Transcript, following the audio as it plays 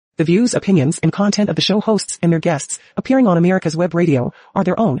The views, opinions, and content of the show hosts and their guests appearing on America's Web Radio are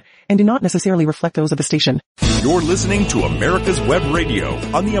their own and do not necessarily reflect those of the station. You're listening to America's Web Radio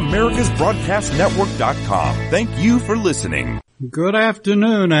on the AmericasBroadcastNetwork.com. Thank you for listening. Good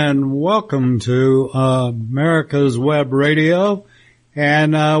afternoon and welcome to America's Web Radio.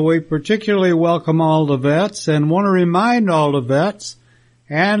 And we particularly welcome all the vets and want to remind all the vets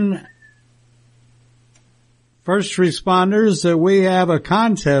and first responders that we have a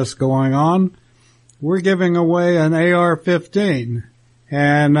contest going on. We're giving away an AR-15.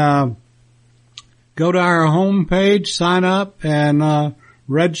 And go to our homepage, sign up, and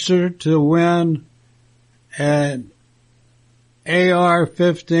register to win an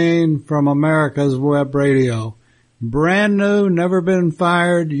AR-15 from America's Web Radio. Brand new, never been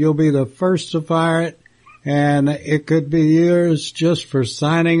fired. You'll be the first to fire it, and it could be yours just for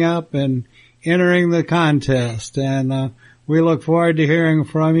signing up and entering the contest. And we look forward to hearing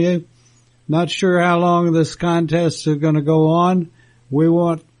from you. Not sure how long this contest is going to go on. We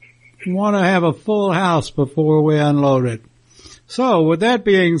want to have a full house before we unload it. So with that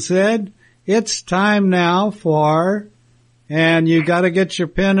being said, it's time now for, and you got to get your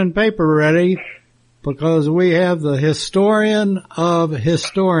pen and paper ready, because we have the historian of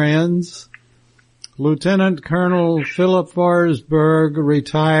historians, Lieutenant Colonel Philip Forsberg,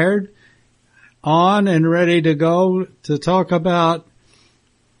 retired, on and ready to go to talk about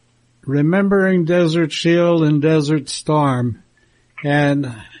remembering Desert Shield and Desert Storm.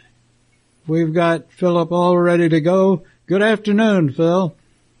 And we've got Philip all ready to go. Good afternoon, Phil.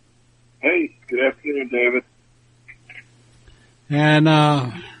 Hey, good afternoon, David. And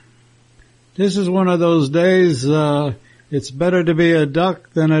this is one of those days, it's better to be a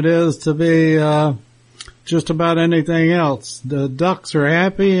duck than it is to be just about anything else. The ducks are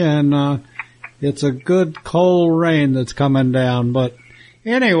happy, and it's a good cold rain that's coming down. But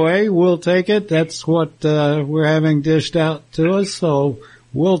anyway, we'll take it. That's what we're having dished out to us, so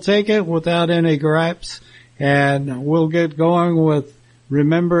we'll take it without any gripes. And we'll get going with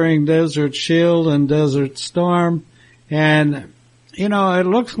remembering Desert Shield and Desert Storm. And, you know, it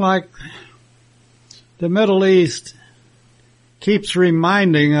looks like the Middle East keeps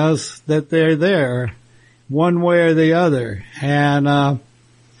reminding us that they're there one way or the other. And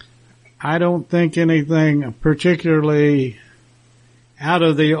I don't think anything particularly out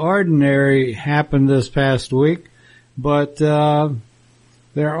of the ordinary happened this past week, but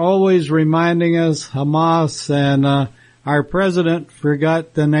they're always reminding us, Hamas, and our president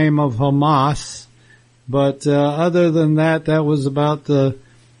forgot the name of Hamas, but other than that, that was about the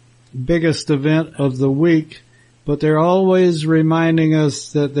biggest event of the week. But they're always reminding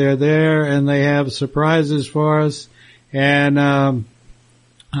us that they're there and they have surprises for us. And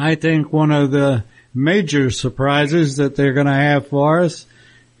I think one of the major surprises that they're going to have for us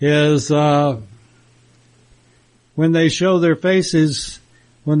is when they show their faces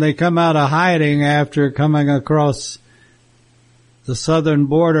when they come out of hiding after coming across the southern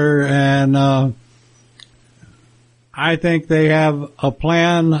border. And I think they have a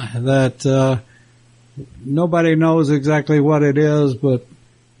plan that nobody knows exactly what it is, but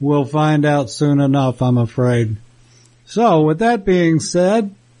we'll find out soon enough, I'm afraid. So with that being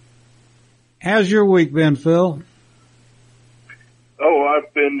said, how's your week been, Phil? Oh,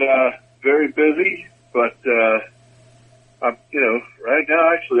 I've been very busy, but I'm, right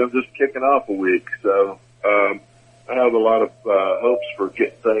now actually I'm just kicking off a week, so I have a lot of hopes for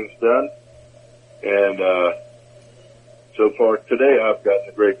getting things done, and so far today I've gotten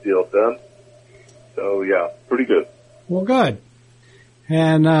a great deal done. So yeah, pretty good. Well, good.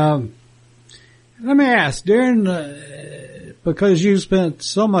 And let me ask, because you spent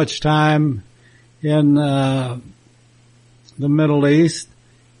so much time in the Middle East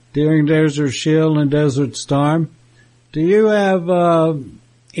during Desert Shield and Desert Storm, do you have,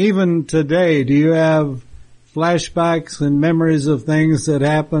 even today, do you have flashbacks and memories of things that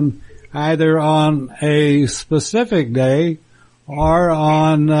happened either on a specific day or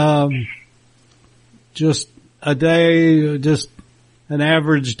on just a day, just an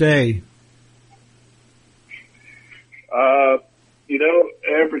average day?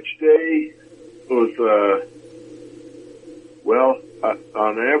 Average day was,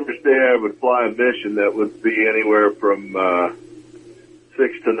 on an average day I would fly a mission that would be anywhere from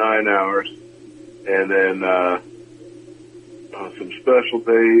 6 to 9 hours. And then on some special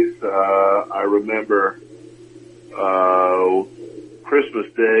days, I remember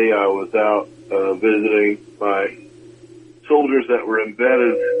Christmas Day I was out visiting my soldiers that were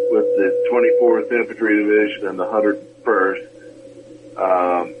embedded with the 24th Infantry Division and the 101st.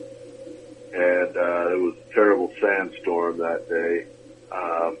 And it was a terrible sandstorm that day.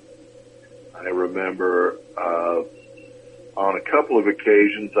 I remember on a couple of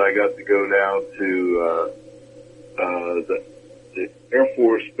occasions I got to go down to the Air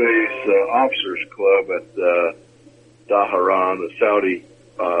Force Base Officers Club at Dhahran, the Saudi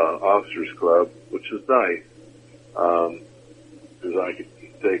Officers Club, which was nice because I could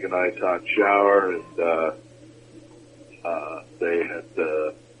take a nice hot shower, and they had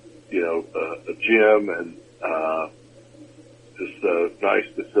a gym and just nice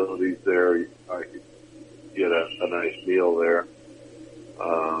facilities there. I could get a nice meal there.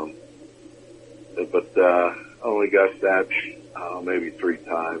 But I only got that maybe 3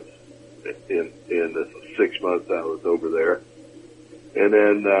 times in the 6 months I was over there. And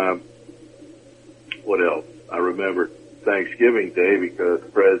then what else? I remember Thanksgiving Day because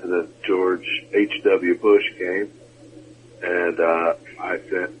President George H.W. Bush came, and I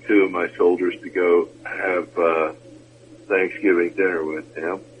sent 2 of my soldiers to go have Thanksgiving dinner with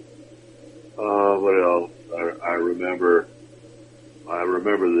him. What else? I remember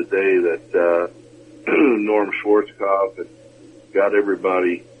the day that Norm Schwarzkopf had got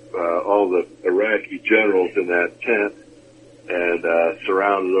everybody, all the Iraqi generals in that tent, and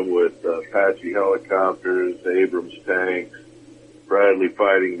surrounded them with Apache helicopters, Abrams tanks, Bradley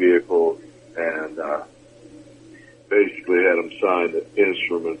fighting vehicles, and basically had them sign the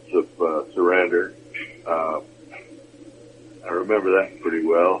instruments of surrender. I remember that pretty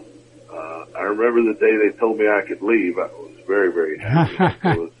well. I remember the day they told me I could leave. I was very, very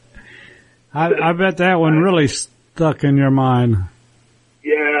happy. I bet that one really stuck in your mind.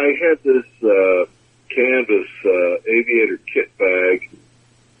 Yeah, I had this canvas aviator kit bag,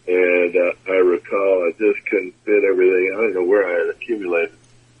 and I recall I just couldn't fit everything. I don't know where I had accumulated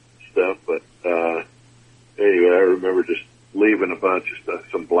stuff, but anyway, I remember just leaving a bunch of stuff,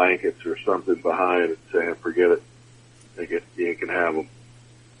 some blankets or something behind, and saying, forget it. You can have them.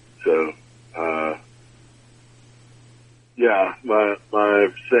 So, yeah, my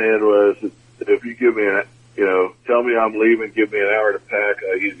saying was, if you give me tell me I'm leaving, give me an hour to pack,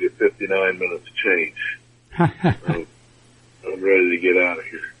 I'll give you 59 minutes to change. So, I'm ready to get out of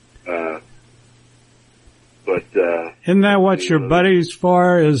here. But isn't that what your buddy's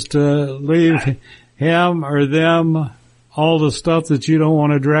for, is to leave him or them all the stuff that you don't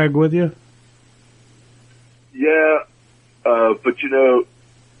want to drag with you? Yeah, but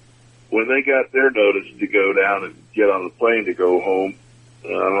when they got their notice to go down and get on the plane to go home, I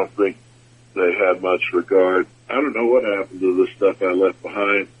don't think they had much regard. I don't know what happened to the stuff I left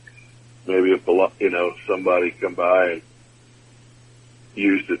behind. Maybe if somebody come by and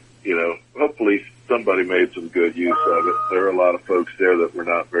used it, hopefully somebody made some good use of it. There are a lot of folks there that were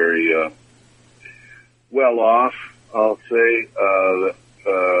not very well off, I'll say, that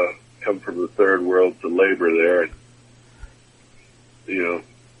come from the third world to labor there, and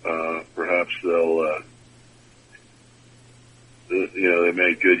perhaps they'll they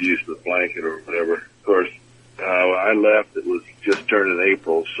made good use of the blanket or whatever. Of course, I left, it was just turning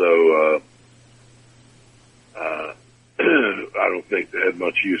April, so I don't think they had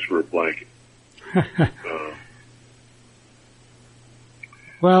much use for a blanket.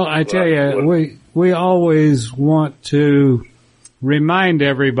 Well, I tell you, we always want to remind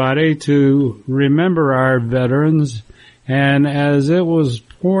everybody to remember our veterans, and as it was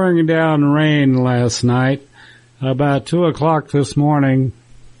pouring down rain last night, about 2 o'clock this morning,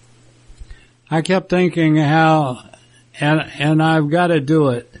 I kept thinking how, and I've got to do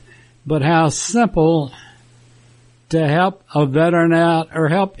it, but how simple to help a veteran out or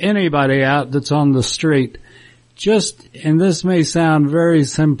help anybody out that's on the street. And this may sound very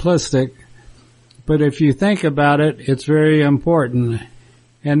simplistic, but if you think about it, it's very important.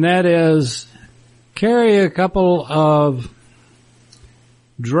 And that is, carry a couple of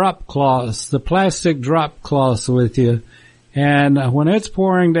drop cloths, the plastic drop cloths with you. And when it's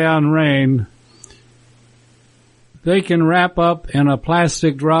pouring down rain, they can wrap up in a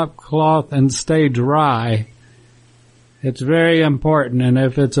plastic drop cloth and stay dry. It's very important. And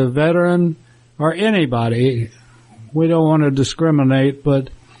if it's a veteran or anybody, we don't want to discriminate, but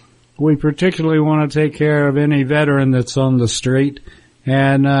we particularly want to take care of any veteran that's on the street.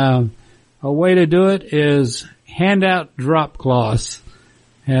 And a way to do it is hand out drop cloths.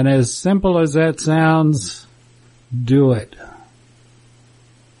 And as simple as that sounds, do it.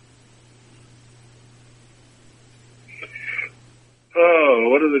 Oh,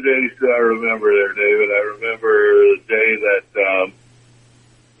 what are the days do I remember there, David? I remember the day that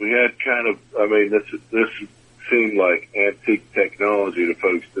we had this seemed like antique technology to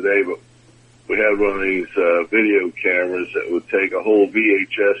folks today, but we had one of these video cameras that would take a whole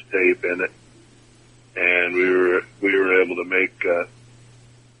VHS tape in it, and we were able to make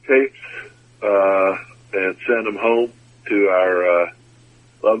tapes and send them home to our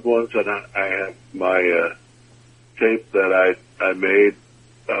loved ones. And I have my tape that I made.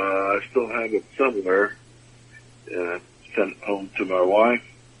 I still have it somewhere. And I sent it home to my wife,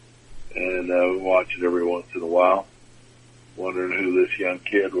 and we watch it every once in a while, wondering who this young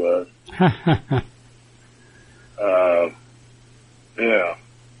kid was. Yeah.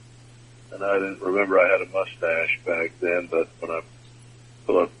 And I didn't remember I had a mustache back then, but when I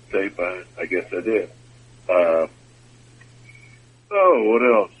pull up the tape, I guess I did. What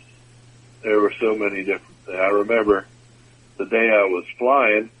else? There were so many different things. I remember the day I was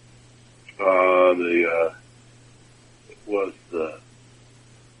flying, it was the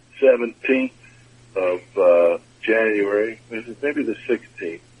 17th of January, maybe the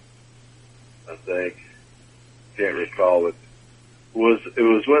 16th, I think. Can't recall it. It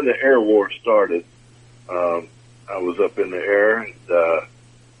was when the air war started. I was up in the air and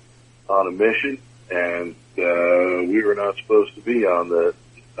on a mission, and we were not supposed to be on the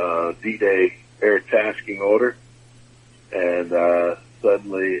D-Day air tasking order. And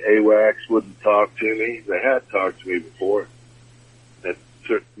suddenly AWACS wouldn't talk to me. They had talked to me before. At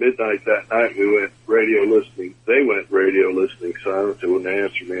midnight that night, we went radio listening. They went radio listening silent. They wouldn't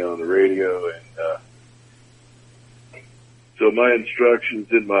answer me on the radio, and so my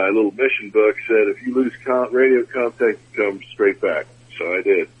instructions in my little mission book said, if you lose radio contact, come straight back. So I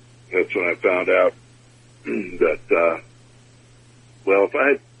did. That's when I found out that, well, if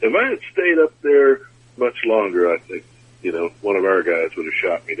I had stayed up there much longer, I think, one of our guys would have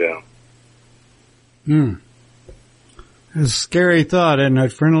shot me down. It's a scary thought, isn't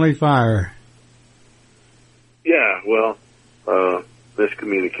it? Friendly fire. Yeah, well,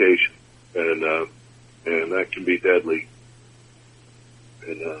 miscommunication, and that can be deadly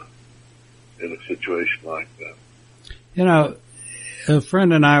in a situation like that. A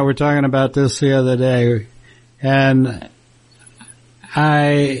friend and I were talking about this the other day, and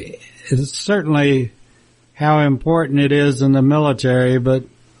it's certainly how important it is in the military, but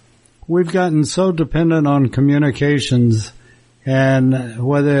we've gotten so dependent on communications, and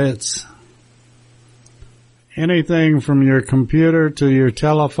whether it's anything from your computer to your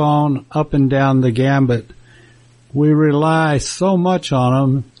telephone, up and down the gambit, we rely so much on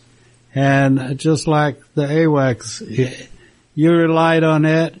them. And just like the AWACS, you relied on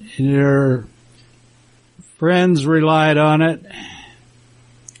it, and your friends relied on it,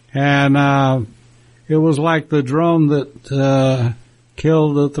 and it was like the drone that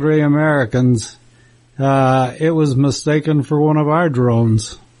killed the 3 Americans. It was mistaken for one of our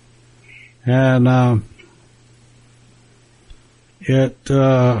drones, and it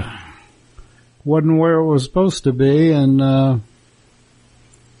wasn't where it was supposed to be, and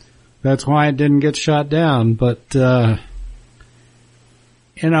that's why it didn't get shot down. But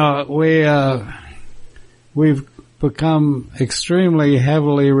we've become extremely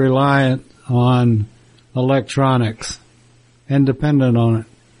heavily reliant on electronics and dependent on it.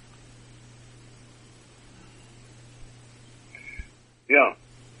 Yeah.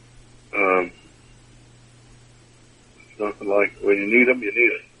 It's nothing like when you need them, you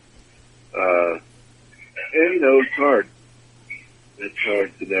need it. And it's hard. It's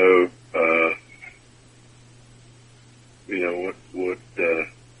hard to know,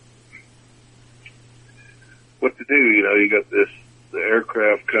 what to do. You got the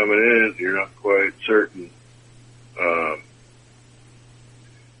aircraft coming in, you're not quite certain.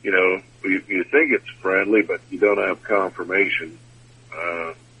 You think it's friendly, but you don't have confirmation.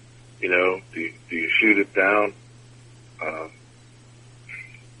 Do you shoot it down?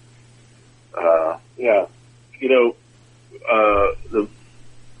 Yeah. The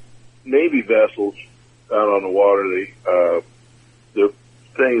Navy vessels out on the water, the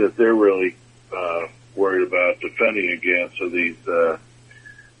thing that they're really worried about defending against are these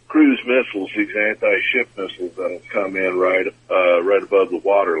cruise missiles, these anti-ship missiles that will come in right above the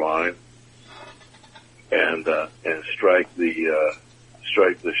water line and strike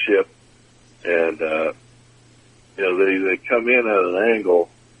the ship, and they come in at an angle,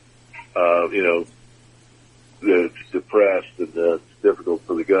 that's depressed, and it's difficult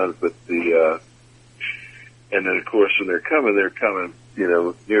for the guns, but and then of course when they're coming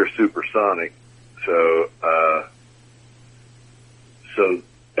near supersonic. So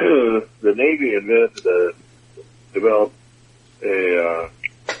the Navy developed a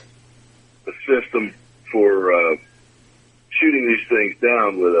system for shooting these things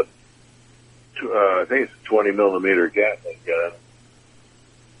down with I think it's a 20 millimeter Gatling gun,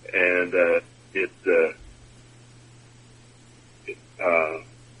 and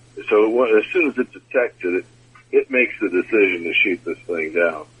so as soon as it's detected, it makes the decision to shoot this thing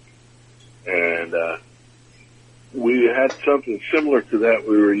down. And we had something similar to that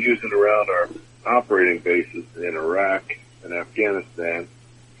we were using around our operating bases in Iraq and Afghanistan,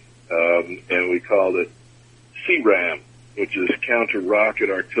 and we called it CRAM, which is Counter Rocket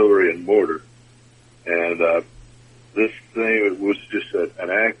Artillery and Mortar. And this thing was just an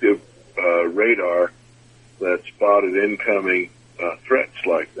active radar that spotted incoming threats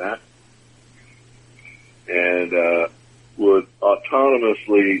like that, and would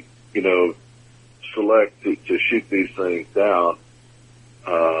autonomously, select to shoot these things down.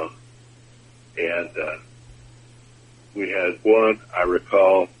 And we had one, I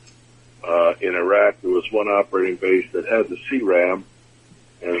recall, in Iraq, there was one operating base that had the CRAM,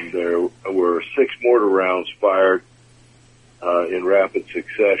 and there were 6 mortar rounds fired in rapid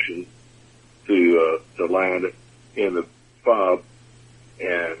succession to land in the fob,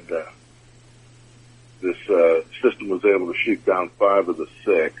 and this system was able to shoot down 5 of the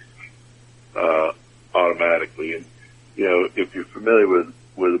 6 automatically. And if you're familiar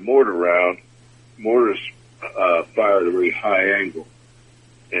with a mortar round, mortars fire at a very high angle,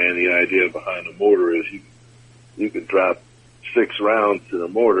 and the idea behind the mortar is you can drop 6 rounds in a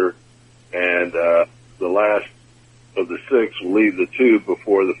mortar, and the last of the 6 will leave the tube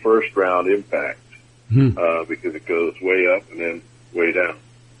before the first round impacts, because it goes way up and then way down.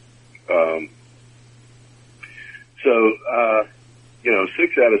 So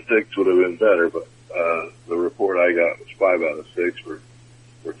 6 out of 6 would have been better, but the report I got was 5 out of 6 were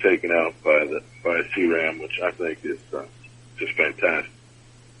taken out by a CRAM, which I think is just fantastic.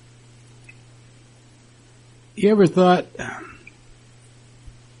 You ever thought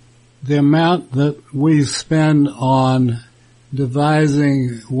the amount that we spend on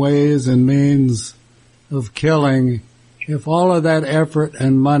devising ways and means of killing, if all of that effort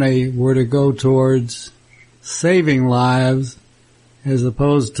and money were to go towards saving lives as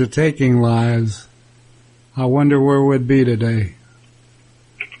opposed to taking lives, I wonder where we'd be today.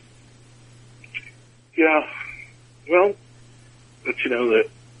 Yeah, well, but that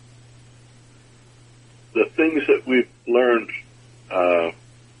the things that we've learned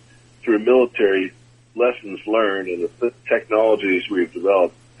through military lessons learned and the technologies we've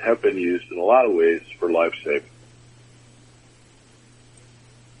developed have been used in a lot of ways for life saving.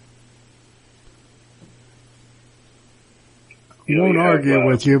 I won't argue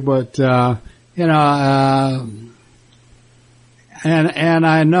with you, but and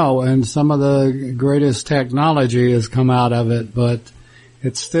I know, and some of the greatest technology has come out of it, but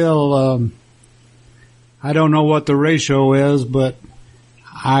it's still, I don't know what the ratio is, but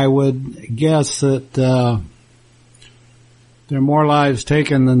I would guess that there are more lives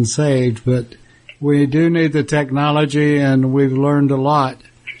taken than saved, but we do need the technology, and we've learned a lot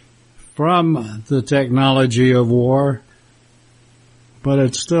from the technology of war, but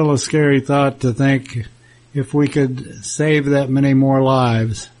it's still a scary thought to think if we could save that many more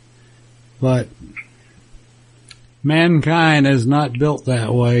lives. But mankind is not built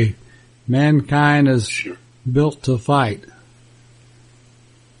that way. Mankind is built to fight.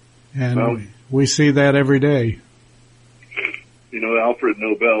 And we see that every day. Alfred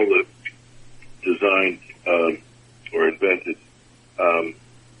Nobel that designed or invented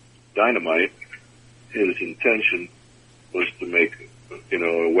dynamite, his intention was to make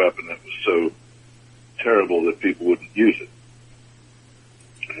a weapon that was so terrible that people wouldn't use it.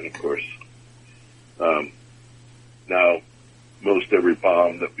 And of course, now most every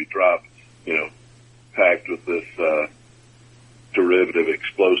bomb that we drop, packed with this derivative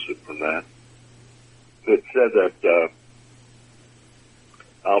explosive from that. It said that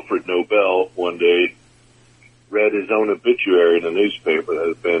Alfred Nobel one day read his own obituary in a newspaper that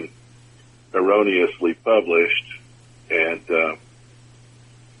had been erroneously published, and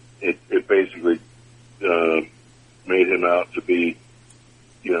it basically made him out to be,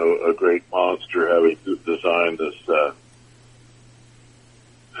 a great monster, having designed this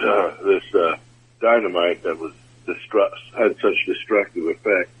dynamite that was had such destructive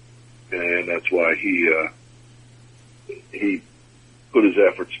effect, and that's why he put his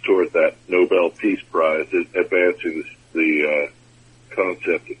efforts toward that Nobel Peace Prize, advancing the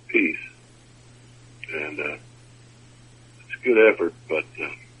concept of peace. And it's a good effort, but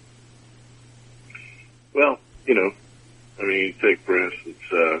take for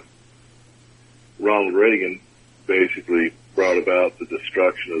instance, Ronald Reagan basically brought about the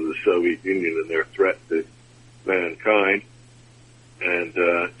destruction of the Soviet Union and their threat to mankind, and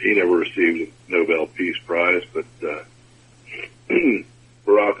he never received a Nobel Peace Prize, but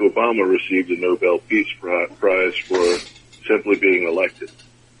Barack Obama received a Nobel Peace Prize for simply being elected.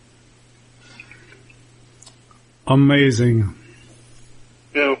 Amazing.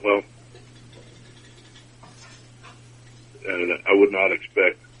 Yeah, well, I would not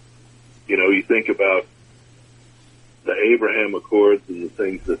expect. You know, you think about the Abraham Accords and the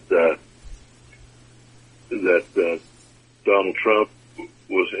things that Donald Trump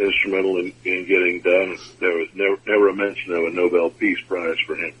was instrumental in getting done. There was never a mention of a Nobel Peace Prize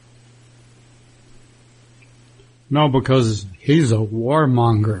for him. No, because he's a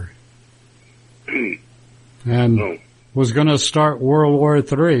warmonger. And was going to start World War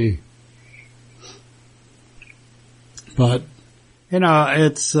III. But, you know,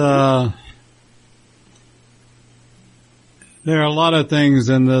 it's, there are a lot of things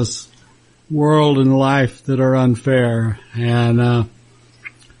in this world and life that are unfair. And,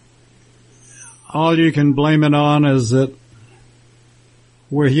 all you can blame it on is that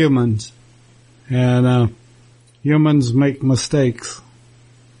we're humans. And, humans make mistakes.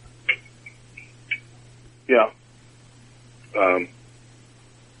 Yeah.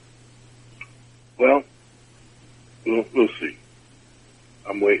 Well, we'll see.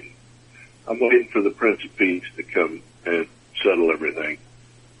 I'm waiting for the Prince of Peace to come and settle everything.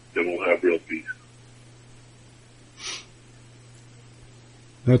 Then we'll have real peace.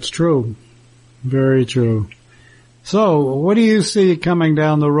 That's true. Very true. So, what do you see coming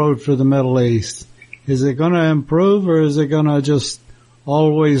down the road for the Middle East? Is it going to improve, or is it going to just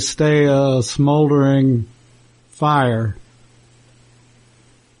always stay a smoldering fire?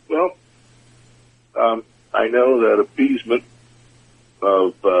 Well, I know that appeasement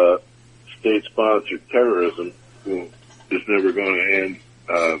of state-sponsored terrorism is never going to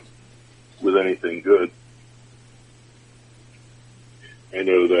end with anything good. I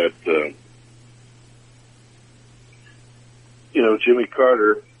know that, Jimmy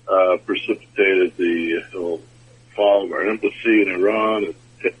Carter precipitated the fall of our embassy in Iran,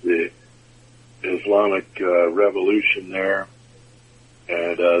 the Islamic revolution there,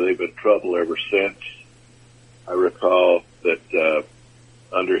 and they've been in trouble ever since. I recall that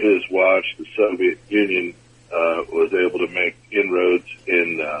under his watch, the Soviet Union was able to make inroads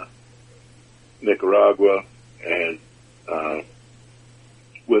in Nicaragua, and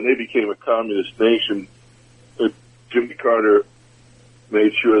when they became a communist nation, Jimmy Carter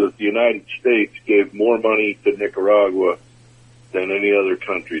made sure that the United States gave more money to Nicaragua than any other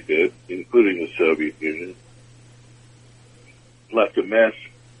country did, including the Soviet Union. Left a mess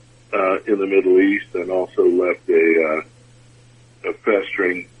in the Middle East, and also left a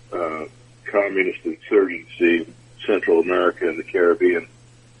festering communist insurgency in Central America and the Caribbean.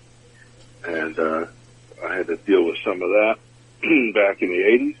 And I had to deal with some of that back in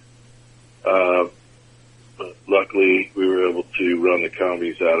the 80s. But luckily, we were able to run the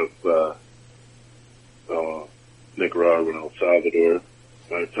commies out of Nicaragua and El Salvador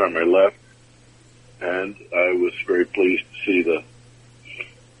by the time I left. And I was very pleased to see the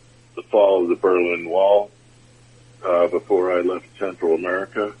fall of the Berlin Wall before I left Central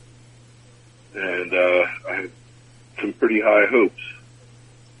America. And I had some pretty high hopes.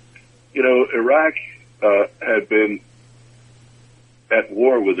 You know, Iraq had been at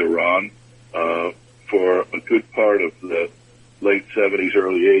war with Iran for a good part of the late 70s,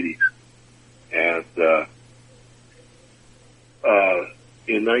 early 80s. And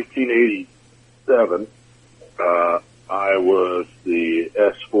in 1987, I was the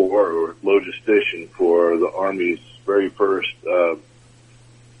S4, or logistician, for the Army's very first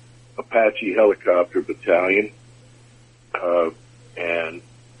Apache helicopter battalion. And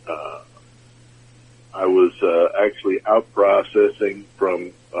I was actually out processing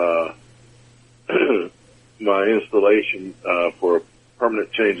from my installation for a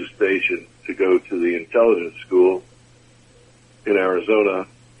permanent change of station to go to the intelligence school in Arizona,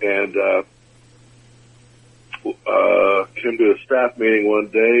 and came to a staff meeting one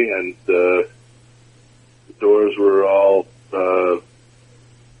day, and the doors were all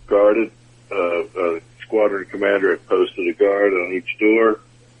guarded. A squadron commander had posted a guard on each door,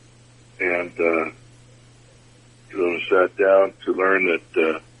 and sat down to learn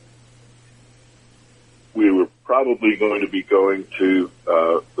that we were probably going to be going to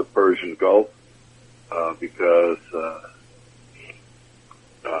the Persian Gulf because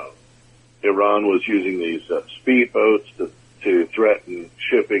Iran was using these speedboats to threaten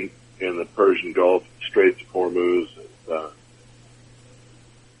shipping in the Persian Gulf, Straits of Hormuz.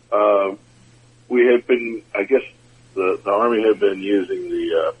 We had been, I guess, the Army had been using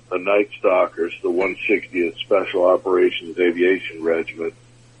the Night Stalkers, the 160th Special Operations Aviation Regiment,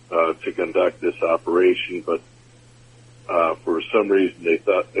 to conduct this operation, but for some reason they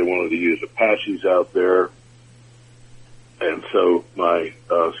thought they wanted to use Apaches out there. And so my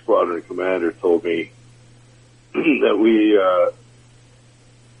squadron commander told me that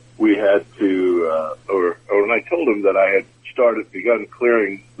we had to, or I told him that I had begun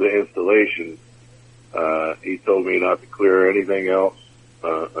clearing the installation, he told me not to clear anything else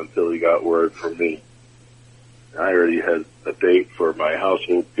until he got word from me. I already had a date for my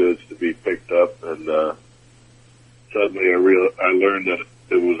household goods to be picked up, and suddenly I learned that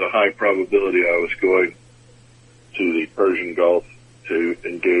it was a high probability I was going to the Persian Gulf to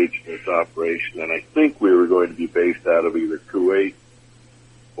engage in this operation, and I think we were going to be based out of either Kuwait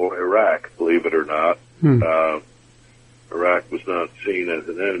or Iraq, believe it or not. Iraq was not seen as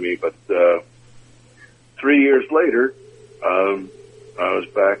an enemy, but 3 years later, I was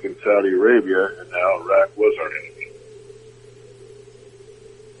back in Saudi Arabia, and now Iraq was our enemy.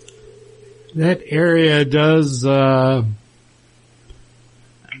 That area does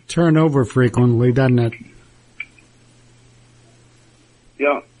turn over frequently, doesn't it?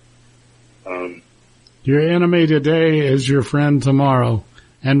 Yeah. Your enemy today is your friend tomorrow,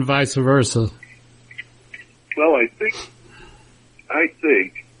 and vice versa. Well, I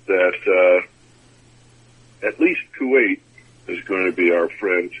think that at least Kuwait is going to be our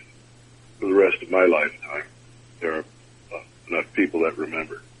friend for the rest of my lifetime. There are enough people that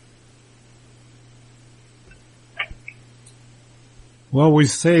remember. Well, we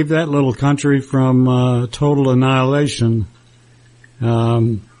saved that little country from total annihilation.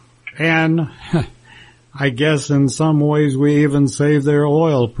 And I guess in some ways we even saved their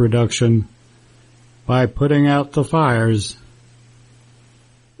oil production by putting out the fires.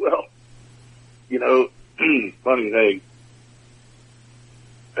 Well, you know, funny thing,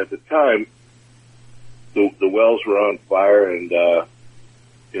 at the time, the wells were on fire, and,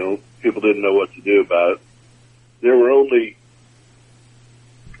 you know, people didn't know what to do about it. There were only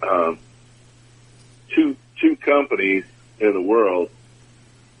two companies in the world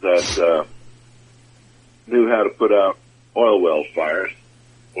that knew how to put out oil well fires,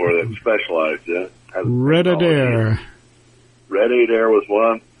 or that specialized in it. Red Adair. Red Adair was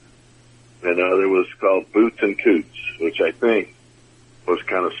one, and the other was called Boots and Coots, which I think was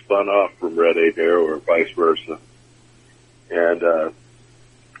kind of spun off from Red Adair, or vice versa. And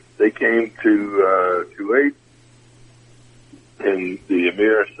they came to Kuwait, and the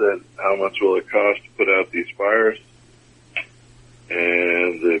Emir said, how much will it cost to put out these fires?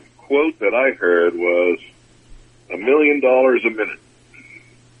 And the quote that I heard was $1 million a minute.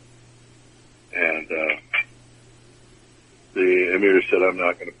 And the Emir said, I'm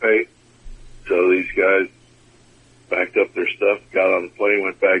not going to pay. So these guys backed up their stuff, got on the plane,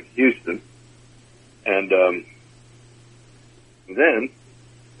 went back to Houston. And then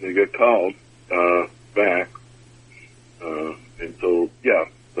they got called back and told, the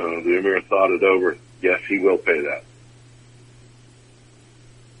Emir thought it over. Yes, he will pay that.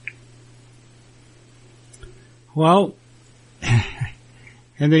 Well,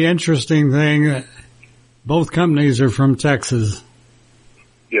 and the interesting thing, both companies are from Texas.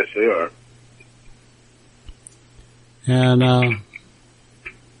 Yes, they are. And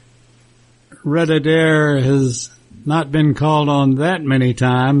Red Adair has not been called on that many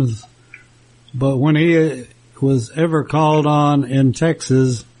times, but when he was ever called on in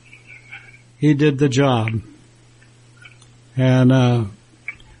Texas, he did the job. And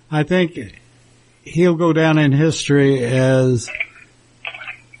I think he'll go down in history as,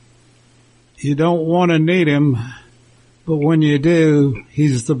 you don't want to need him, but when you do,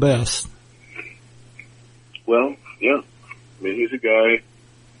 he's the best. Well, yeah. I mean, he's a guy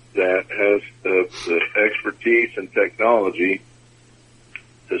that has the expertise and technology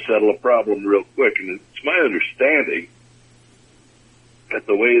to settle a problem real quick. And it's my understanding that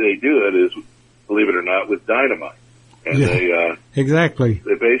the way they do it is, believe it or not, with dynamite. And yeah, exactly.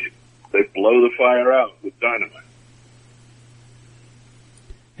 They blow the fire out with dynamite.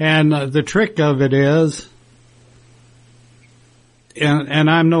 And the trick of it is, and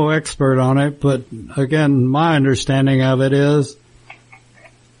I'm no expert on it, but again, my understanding of it is,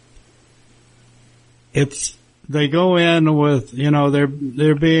 they go in with,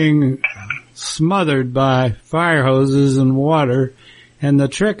 they're being smothered by fire hoses and water, and the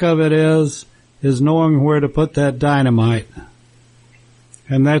trick of it is knowing where to put that dynamite.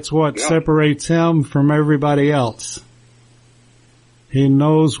 And that's what separates him from everybody else. He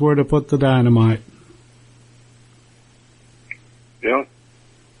knows where to put the dynamite. Yeah.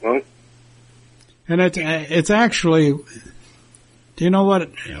 Well. And it's actually, do you know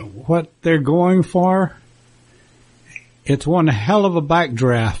what they're going for? It's one hell of a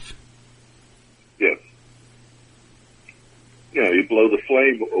backdraft. Yes. Yeah, you blow the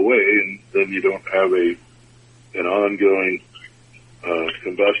flame away, and then you don't have an ongoing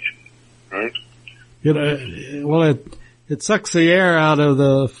combustion, right? It sucks the air out of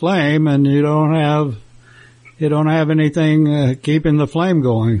the flame, and you don't have you don't have anything keeping the flame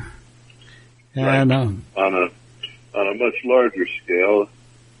going. And right. On a much larger scale,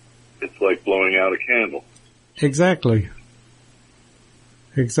 it's like blowing out a candle. Exactly.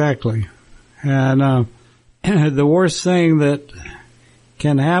 And the worst thing that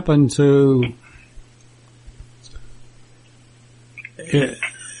can happen to a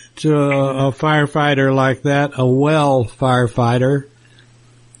firefighter like that, a well firefighter,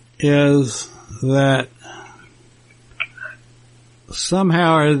 is that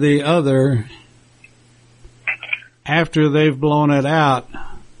somehow or the other, after they've blown it out,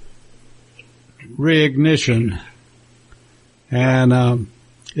 reignition. And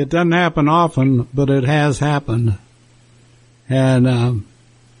it doesn't happen often, but it has happened. And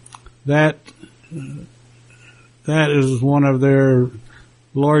that is one of their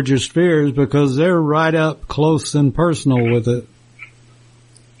largest fears, because they're right up close and personal with it.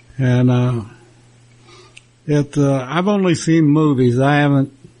 And I've only seen movies. I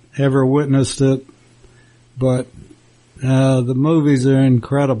haven't ever witnessed it, but the movies are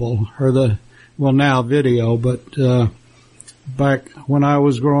incredible. Now video, but back when I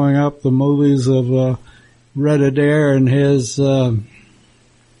was growing up, the movies of Red Adair and his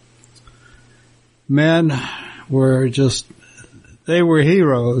men were they were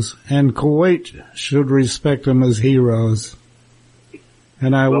heroes, and Kuwait should respect them as heroes.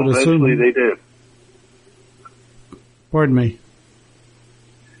 And I would assume eventually they did. Pardon me.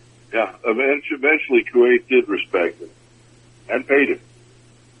 Yeah, eventually Kuwait did respect him and paid him.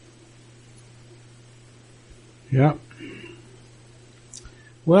 Yeah.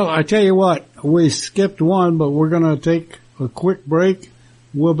 Well, I tell you what, we skipped one, but we're going to take a quick break.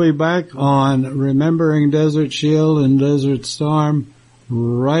 We'll be back on Remembering Desert Shield and Desert Storm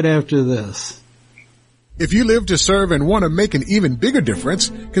right after this. If you live to serve and want to make an even bigger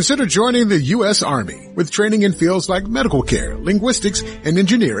difference, consider joining the U.S. Army. With training in fields like medical care, linguistics, and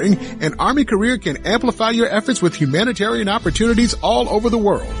engineering, an Army career can amplify your efforts with humanitarian opportunities all over the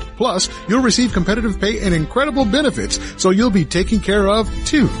world. Plus, you'll receive competitive pay and incredible benefits, so you'll be taken care of,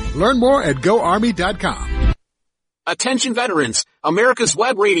 too. Learn more at GoArmy.com. Attention veterans, America's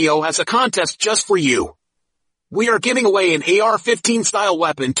Web Radio has a contest just for you. We are giving away an AR-15 style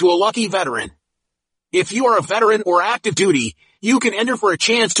weapon to a lucky veteran. If you are a veteran or active duty, you can enter for a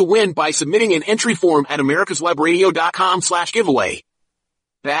chance to win by submitting an entry form at americaswebradio.com/giveaway.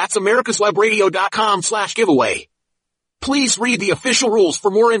 That's americaswebradio.com/giveaway. Please read the official rules for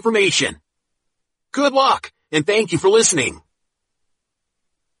more information. Good luck, and thank you for listening.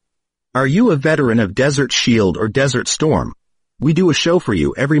 Are you a veteran of Desert Shield or Desert Storm? We do a show for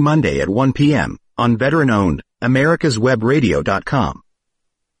you every Monday at 1 p.m. on veteran-owned americaswebradio.com.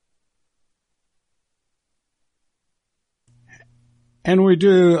 And we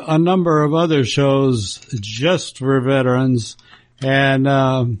do a number of other shows just for veterans. And,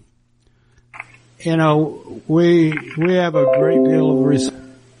 we have a great deal of respect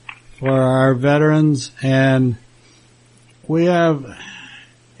for our veterans, and we have,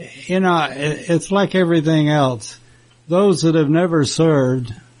 it's like everything else. Those that have never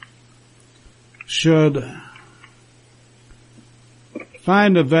served should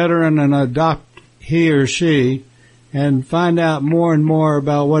find a veteran and adopt he or she, and find out more and more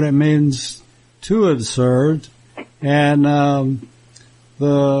about what it means to have served, and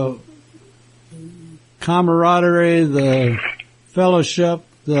the camaraderie, the fellowship,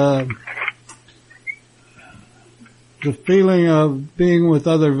 the feeling of being with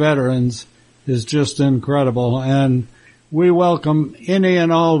other veterans is just incredible. And we welcome any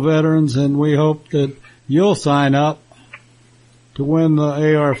and all veterans, and we hope that you'll sign up to win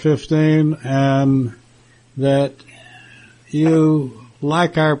the AR-15, and that you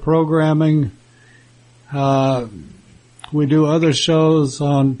like our programming. We do other shows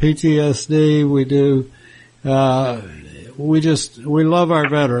on PTSD. We love our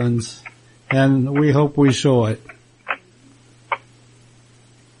veterans, and we hope we show it.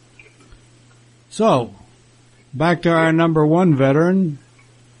 So, back to our number one veteran,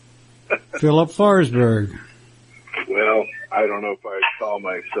 Philip Forsberg. Well, I don't know if I'd call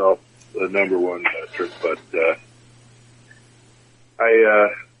myself the number one veteran, but I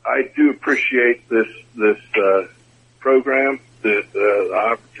do appreciate this program, the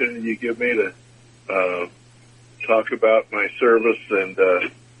opportunity you give me to talk about my service and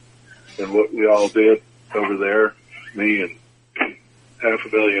what we all did over there, me and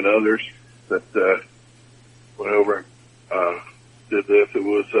 500,000 others that went over and did this. It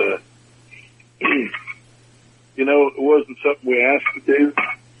was it wasn't something we asked to do,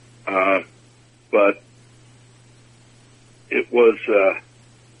 but it was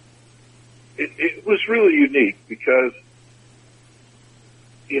was really unique because,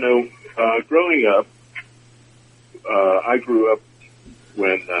 growing up, I grew up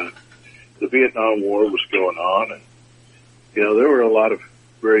when the Vietnam War was going on, and there were a lot of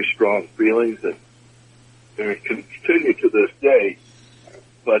very strong feelings that continue to this day.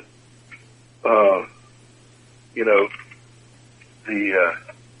 But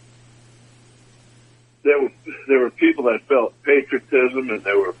there were people that felt patriotism, and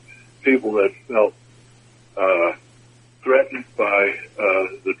there were people that felt threatened by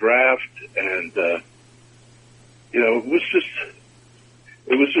the draft, and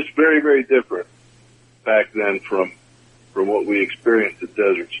it was just very, very different back then from what we experienced at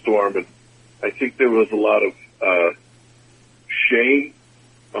Desert Storm. And I think there was a lot of shame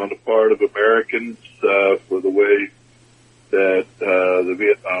on the part of Americans for the way that the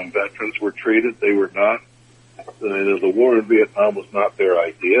Vietnam veterans were treated. They were not. The war in Vietnam was not their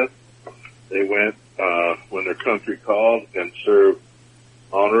idea. They went when their country called and served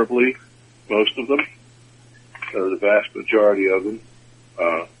honorably, most of them, the vast majority of them.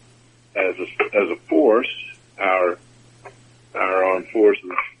 As a force, our armed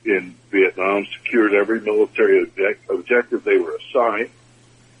forces in Vietnam secured every military objective they were assigned,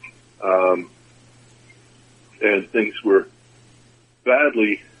 and things were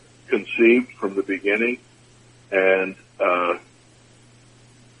badly conceived from the beginning, and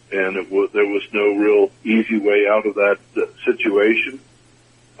there was no real easy way out of that situation.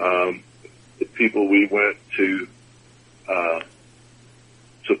 The people we went to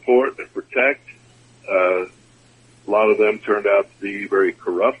support and protect, a lot of them turned out to be very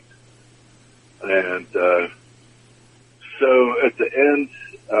corrupt. And so at the end,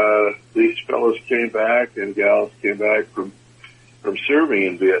 these fellows came back and gals came back from serving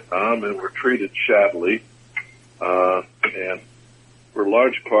in Vietnam and were treated shabbily, and for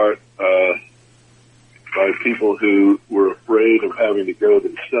large part by people who were afraid of having to go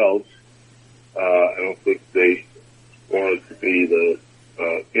themselves. I don't think they wanted to be the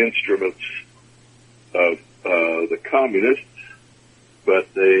instruments of the communists,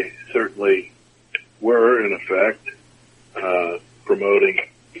 but they certainly were, in effect, promoting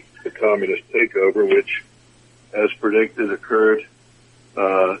the communist takeover, which, as predicted, occurred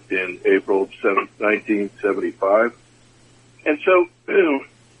in April 1975. And so,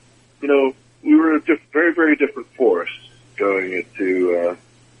 we were a very, very different force going into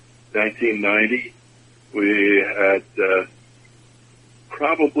 1990. We had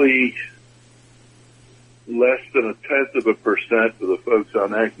probably less than 0.1% of the folks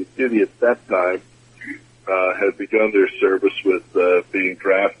on active duty at that time had begun their service with being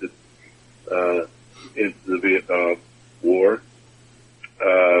drafted into the Vietnam War.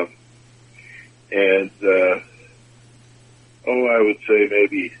 I would say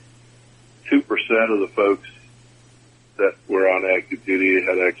maybe 2% of the folks that were on active duty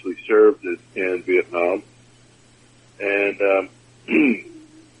had actually served in Vietnam. And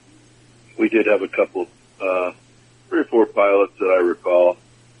we did have a couple, 3 or 4 pilots that I recall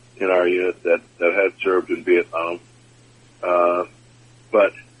in our unit that had served in Vietnam.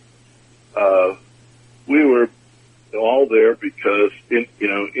 But we were all there because, in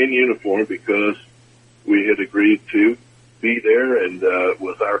uniform, because we had agreed to be there, and it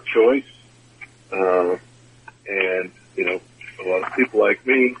was our choice. And, a lot of people like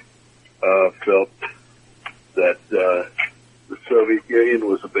me felt that the Soviet Union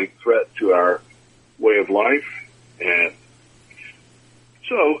was a big threat to our way of life. And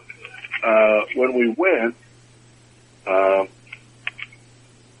so when we went,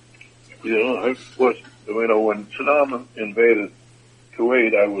 when Saddam invaded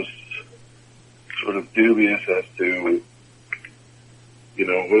Kuwait, I was sort of dubious as to,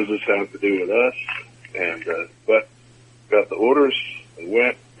 what does this have to do with us? And but got the orders and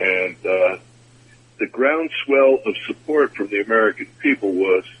went, and the groundswell of support from the American people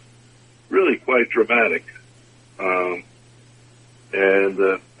was really quite dramatic. I,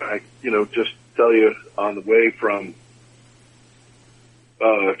 just tell you, on the way from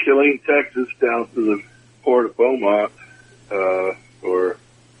Killeen, Texas, down to the port of Beaumont, or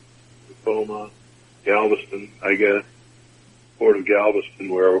Beaumont, Galveston, I guess, port of Galveston,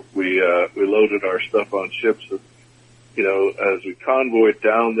 where we loaded our stuff on ships. And, as we convoyed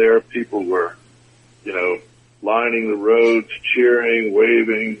down there, people were, lining the roads, cheering,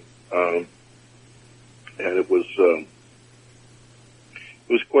 waving, and it was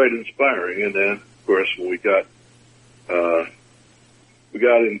quite inspiring. And then, of course, when we got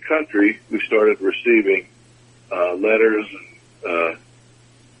in country, we started receiving letters and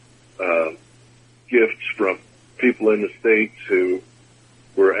gifts from people in the States who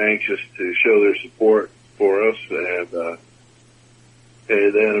were anxious to show their support for us. And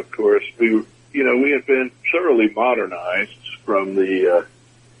then, of course, we had been thoroughly modernized from the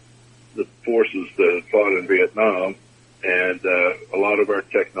forces that had fought in Vietnam, and a lot of our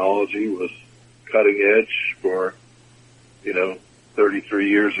technology was cutting edge for 33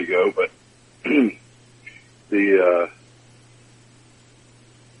 years ago. But when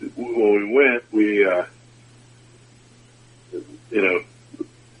we went,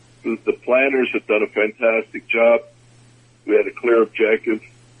 the planners had done a fantastic job. We had a clear objective,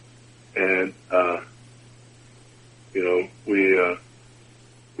 and we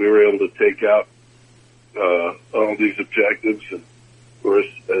were able to take out all these objectives. And of course,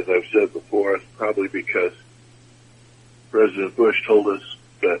 as I've said before, it's probably because President Bush told us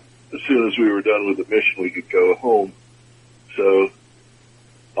that as soon as we were done with the mission, we could go home. So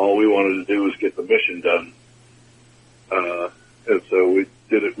all we wanted to do was get the mission done. And so we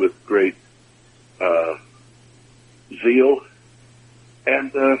did it with great zeal.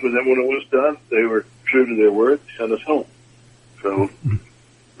 And then when it was done, they were true to their word, sent us home. So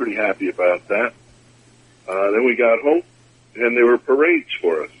pretty happy about that. Then we got home, and there were parades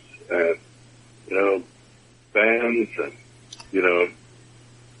for us, and bands, and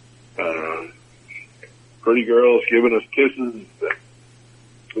pretty girls giving us kisses.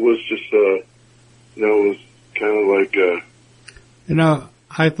 It was just it was kind of like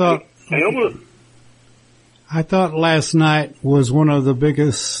I thought last night was one of the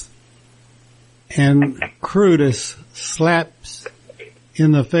biggest and crudest slaps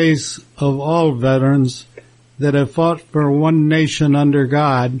in the face of all veterans that have fought for one nation under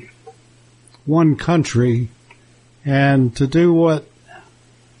God, one country, and to do what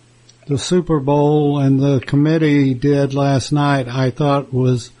the Super Bowl and the committee did last night, I thought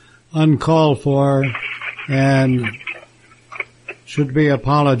was uncalled for and should be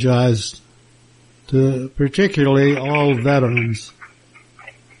apologized to, particularly all veterans.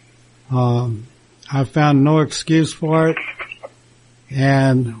 I found no excuse for it,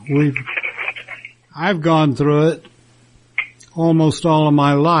 and I've gone through it almost all of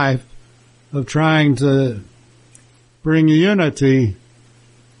my life of trying to bring unity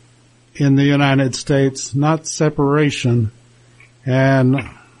in the United States, not separation. And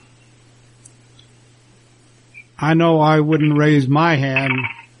I know I wouldn't raise my hand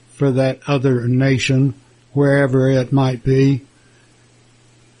for that other nation, wherever it might be.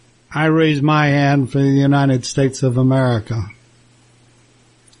 I raise my hand for the United States of America,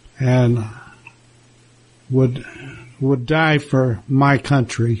 and would die for my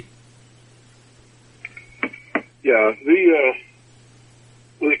country. Yeah, the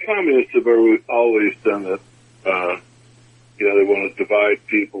communists have always done it. They want to divide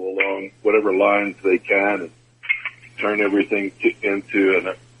people along whatever lines they can and turn everything into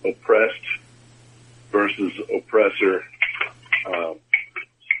an oppressed versus oppressor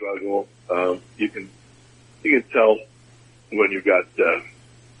struggle. You can tell when you've got the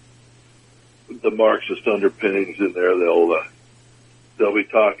Marxist underpinnings in there. They'll be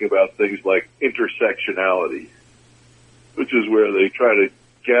talking about things like intersectionality, which is where they try to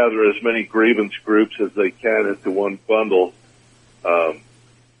gather as many grievance groups as they can into one bundle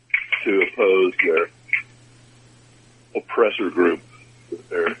to oppose their oppressor group that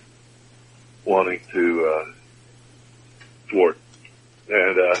they're wanting to thwart.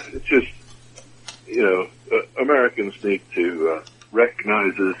 And it's just, Americans need to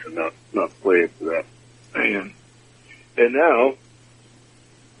recognize this and not play into that. And now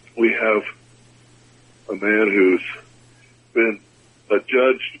we have a man who's been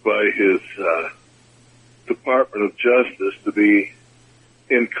adjudged by his Department of Justice to be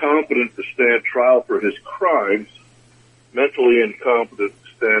incompetent to stand trial for his crimes, mentally incompetent to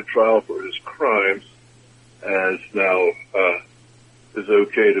stand trial for his crimes, as now is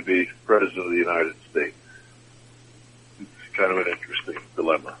okay to be President of the United States. It's kind of an interesting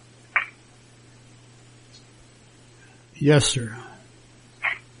dilemma. Yes, sir.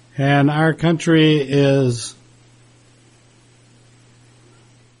 And our country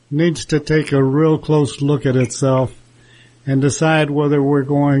needs to take a real close look at itself and decide whether we're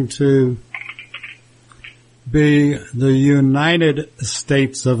going to be the United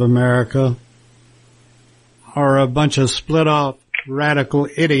States of America or a bunch of split off radical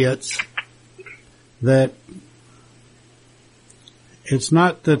idiots that it's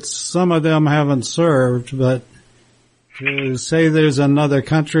not that some of them haven't served, but to say there's another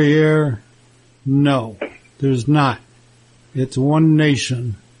country here, no, there's not. It's one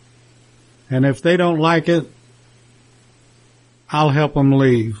nation. And if they don't like it, I'll help them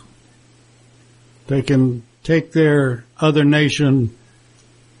leave. They can take their other nation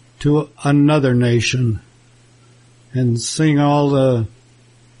to another nation and sing all the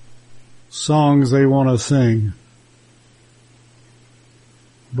songs they want to sing.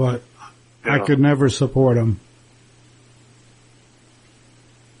 But I could never support them.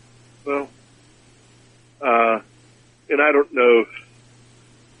 Well, and I don't know,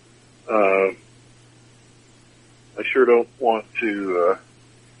 I sure don't want to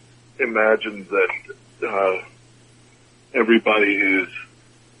imagine that everybody who's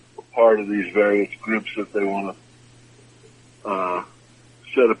a part of these various groups that they want to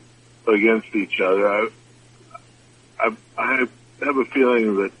set up against each other. I have a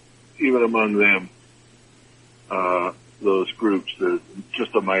feeling that even among them, those groups, there's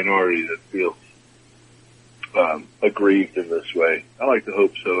just a minority that feels aggrieved in this way. I like to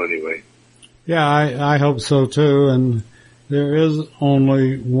hope so anyway. Yeah, I hope so too. And there is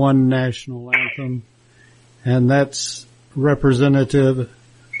only one national anthem, and that's representative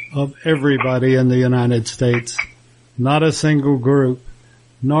of everybody in the United States, not a single group,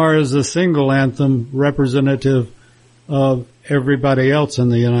 nor is a single anthem representative of everybody else in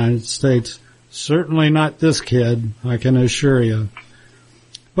the United States. Certainly not this kid, I can assure you.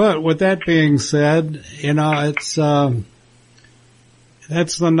 But with that being said, it's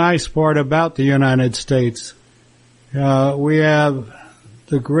that's the nice part about the United States. We have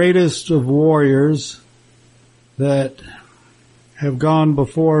the greatest of warriors that have gone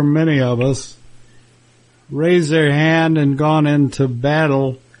before many of us, raised their hand and gone into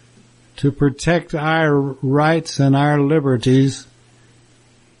battle to protect our rights and our liberties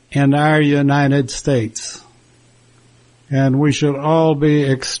in our United States. And we should all be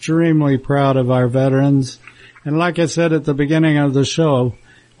extremely proud of our veterans. And like I said at the beginning of the show,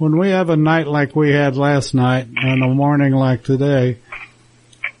 when we have a night like we had last night and a morning like today,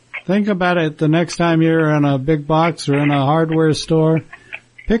 think about it the next time you're in a big box or in a hardware store.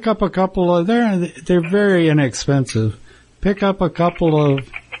 Pick up a couple of, they're very inexpensive. Pick up a couple of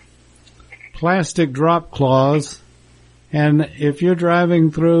plastic drop cloths, and if you're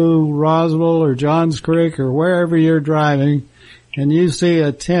driving through Roswell or Johns Creek or wherever you're driving and you see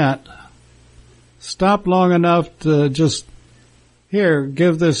a tent, stop long enough to just, here,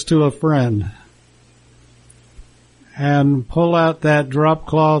 give this to a friend. And pull out that drop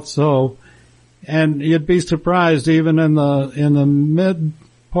cloth sew, and you'd be surprised even in the mid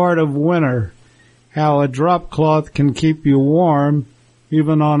part of winter how a drop cloth can keep you warm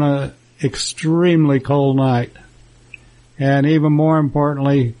even on a extremely cold night. And even more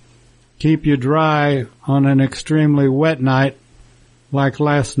importantly, keep you dry on an extremely wet night like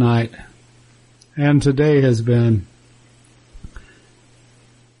last night and today has been.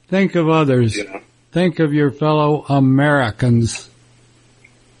 Think of others. Yeah. Think of your fellow Americans.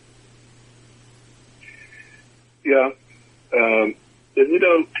 Yeah. And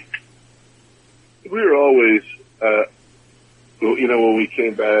we were always, when we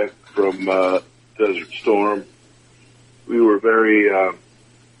came back from Desert Storm, we were very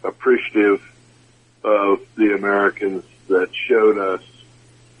appreciative of the Americans that showed us,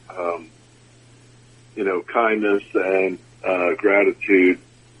 kindness and gratitude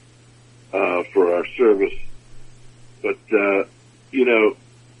for our service. But, the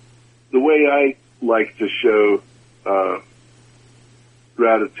way I like to show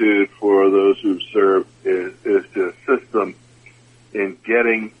gratitude for those who've served is to assist them in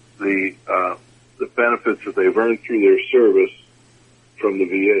getting the benefits that they've earned through their service from the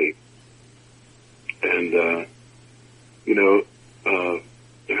VA. And,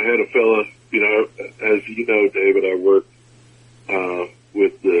 I had a fella, as you know, David, I work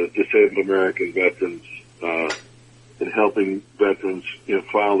with the disabled American veterans, in helping veterans,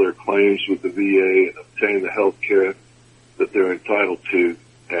 file their claims with the VA and obtain the health care that they're entitled to.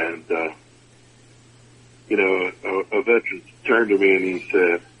 And, a veteran turned to me and he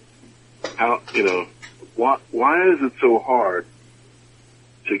said, why is it so hard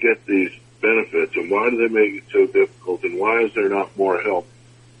to get these benefits, and why do they make it so difficult, and why is there not more help?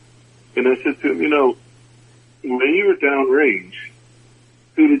 And I said to him, when you were downrange,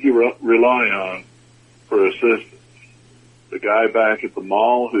 who did you rely on for assistance? The guy back at the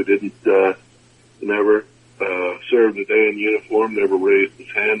mall who didn't, never served a day in uniform, never raised his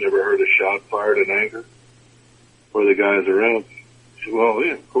hand, never heard a shot fired in anger? Or the guys around me? I said, well,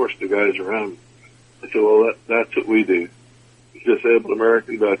 yeah, of course the guys around me. I said, well, that's what we do. Disabled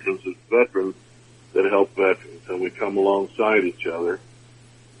American veterans is veterans that help veterans, and we come alongside each other,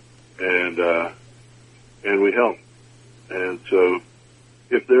 and we help. And so,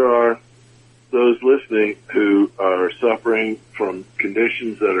 if there are those listening who are suffering from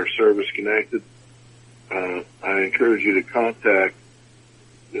conditions that are service connected, I encourage you to contact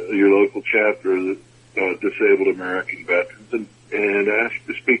your local chapter of the Disabled American Veterans and ask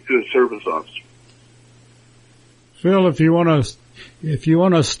to speak to a service officer. Phil, if you want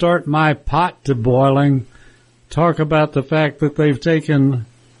to start my pot to boiling, talk about the fact that they've taken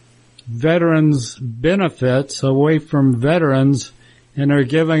veterans' benefits away from veterans and are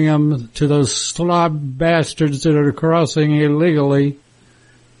giving them to those slob bastards that are crossing illegally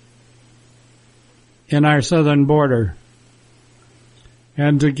in our southern border.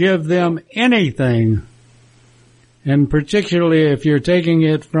 And to give them anything, and particularly if you're taking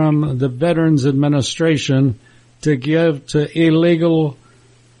it from the Veterans Administration, to give to illegal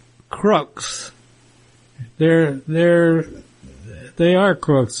crooks. They are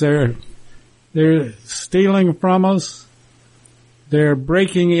crooks. They're stealing from us. They're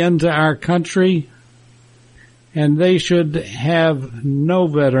breaking into our country, and they should have no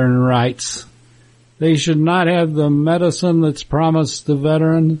veteran rights. They should not have the medicine that's promised the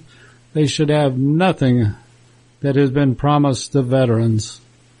veteran. They should have nothing that has been promised the veterans.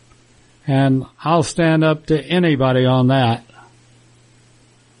 And I'll stand up to anybody on that.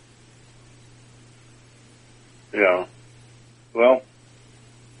 Yeah. Well,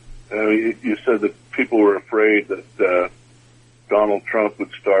 you said that people were afraid that Donald Trump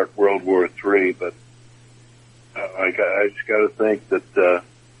would start World War III, but I just got to think that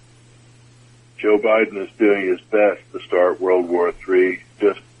Joe Biden is doing his best to start World War III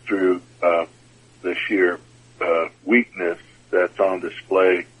just through the sheer weakness that's on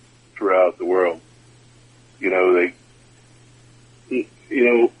display throughout the world.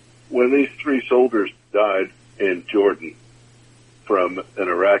 When these 3 soldiers died in Jordan from an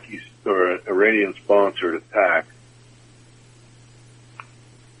Iraqi or an Iranian-sponsored attack,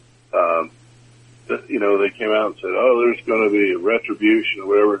 they came out and said, "Oh, there's going to be a retribution or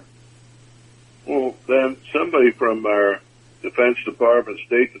whatever." Well, then somebody from our Defense Department,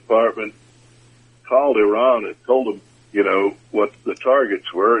 State Department, called Iran and told them, what the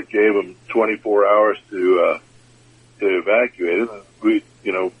targets were. It gave them 24 hours to evacuate it. We,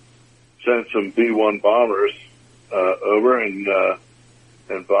 sent some B-1 bombers over and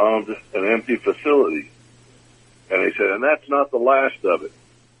bombed an empty facility. And they said, and that's not the last of it.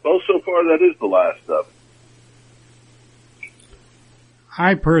 Well, so far that is the last of it.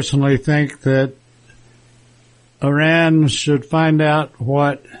 I personally think that Iran should find out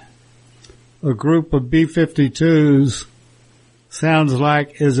what a group of B-52s sounds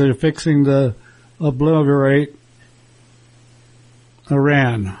like as they're fixing to obliterate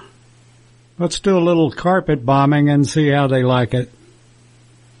Iran. Let's do a little carpet bombing and see how they like it.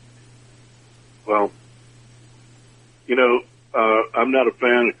 Well, I'm not a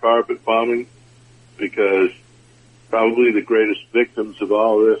fan of carpet bombing because probably the greatest victims of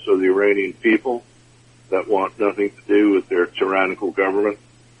all of this are the Iranian people that want nothing to do with their tyrannical government.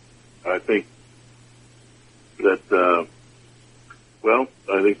 I think that, I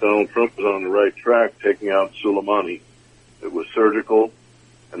think Donald Trump is on the right track taking out Soleimani. It was surgical,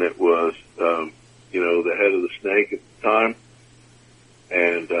 and it was, the head of the snake at the time.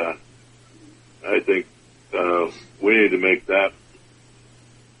 And I think we need to make that,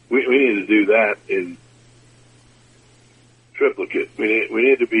 we need to do that in triplicate. We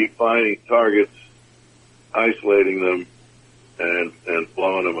need to be finding targets, isolating them, and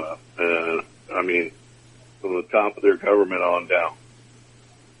blowing them up. From the top of their government on down.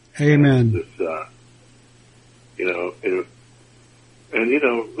 Amen.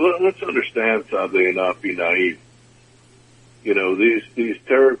 Let's understand something and not be naive. These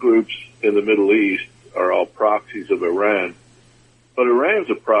terror groups in the Middle East are all proxies of Iran, but Iran's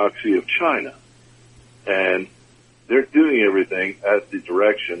a proxy of China, and they're doing everything at the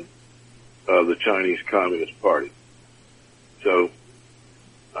direction of the Chinese Communist Party. So,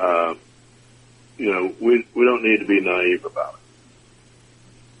 we don't need to be naive about it.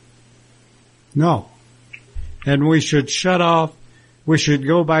 No. And we should we should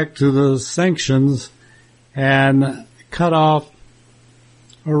go back to the sanctions and cut off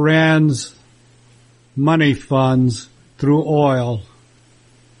Iran's money funds through oil.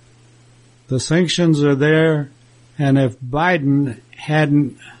 The sanctions are there, and if Biden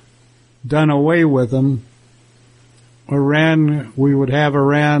hadn't done away with them, we would have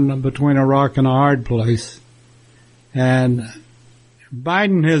Iran between a rock and a hard place. And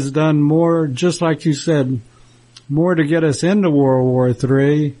Biden has done more, just like you said, more to get us into World War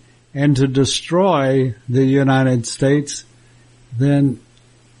III and to destroy the United States than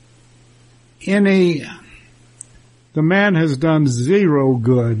the man has done zero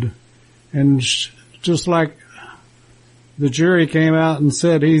good. And just like the jury came out and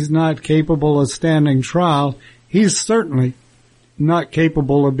said he's not capable of standing trial, he's certainly not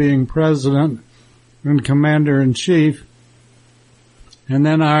capable of being president and commander-in-chief. And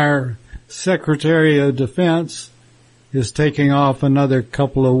then our Secretary of Defense is taking off another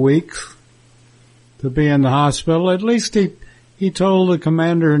couple of weeks to be in the hospital. At least he told the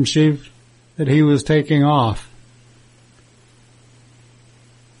commander-in-chief that he was taking off.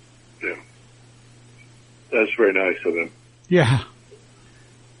 Yeah. That's very nice of him. Yeah.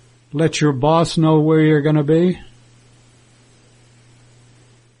 Let your boss know where you're going to be?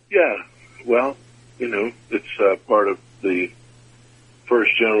 Yeah. Well, it's part of the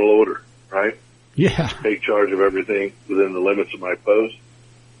first general order, right? Yeah. Take charge of everything within the limits of my post.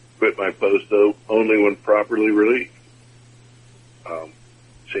 Quit my post, though, only when properly relieved.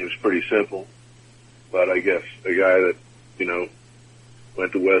 Seems pretty simple, but I guess a guy that,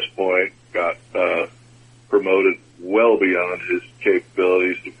 went to West Point, got promoted well beyond his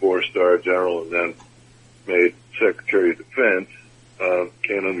capabilities to 4-star general and then made Secretary of Defense,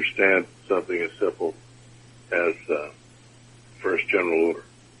 can't understand something as simple as first general order.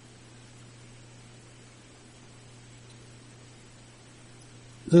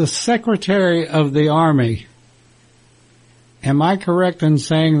 The Secretary of the Army, am I correct in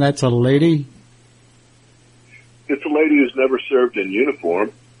saying that's a lady? It's a lady who's never served in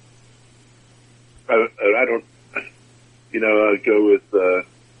uniform. I don't, I'd go with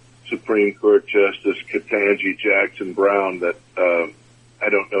Supreme Court Justice Ketanji Jackson Brown that I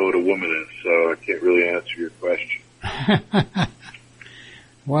don't know what a woman is, so I can't really answer your question.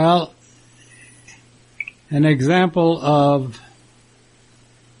 Well, an example of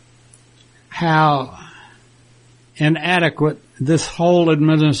how inadequate this whole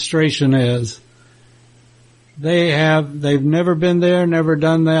administration is. They've never been there, never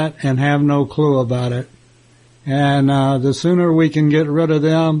done that, and have no clue about it. And the sooner we can get rid of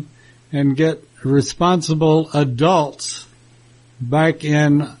them and get responsible adults back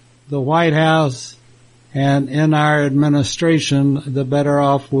in the White House and in our administration, the better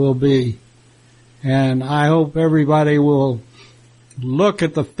off we'll be. And I hope everybody will look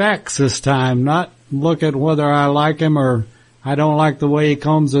at the facts this time, not look at whether I like him or I don't like the way he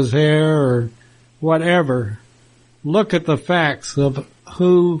combs his hair or whatever. Look at the facts of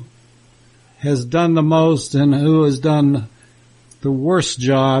who has done the most and who has done the worst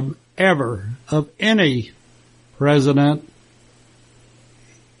job ever of any president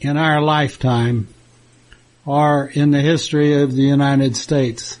in our lifetime or in the history of the United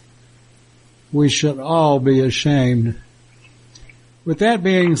States. We should all be ashamed. With that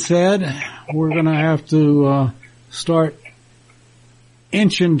being said, we're going to have to start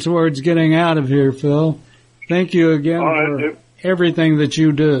inching towards getting out of here, Phil. Thank you again for everything that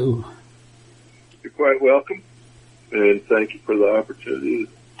you do. You're quite welcome, and thank you for the opportunity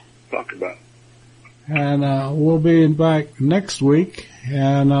to talk about it. And we'll be back next week,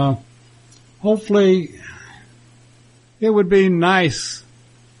 and hopefully it would be nice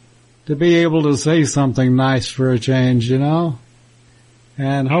to be able to say something nice for a change, and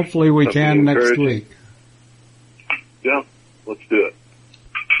hopefully we can next week. Yeah, let's do it.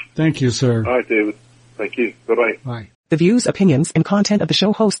 Thank you, sir. All right, David. Thank you. Bye-bye. Bye. The views, opinions, and content of the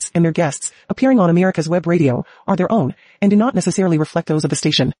show hosts and their guests appearing on America's Web Radio are their own and do not necessarily reflect those of the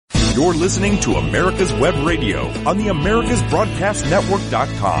station. You're listening to America's Web Radio on the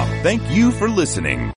AmericasBroadcastNetwork.com. Thank you for listening.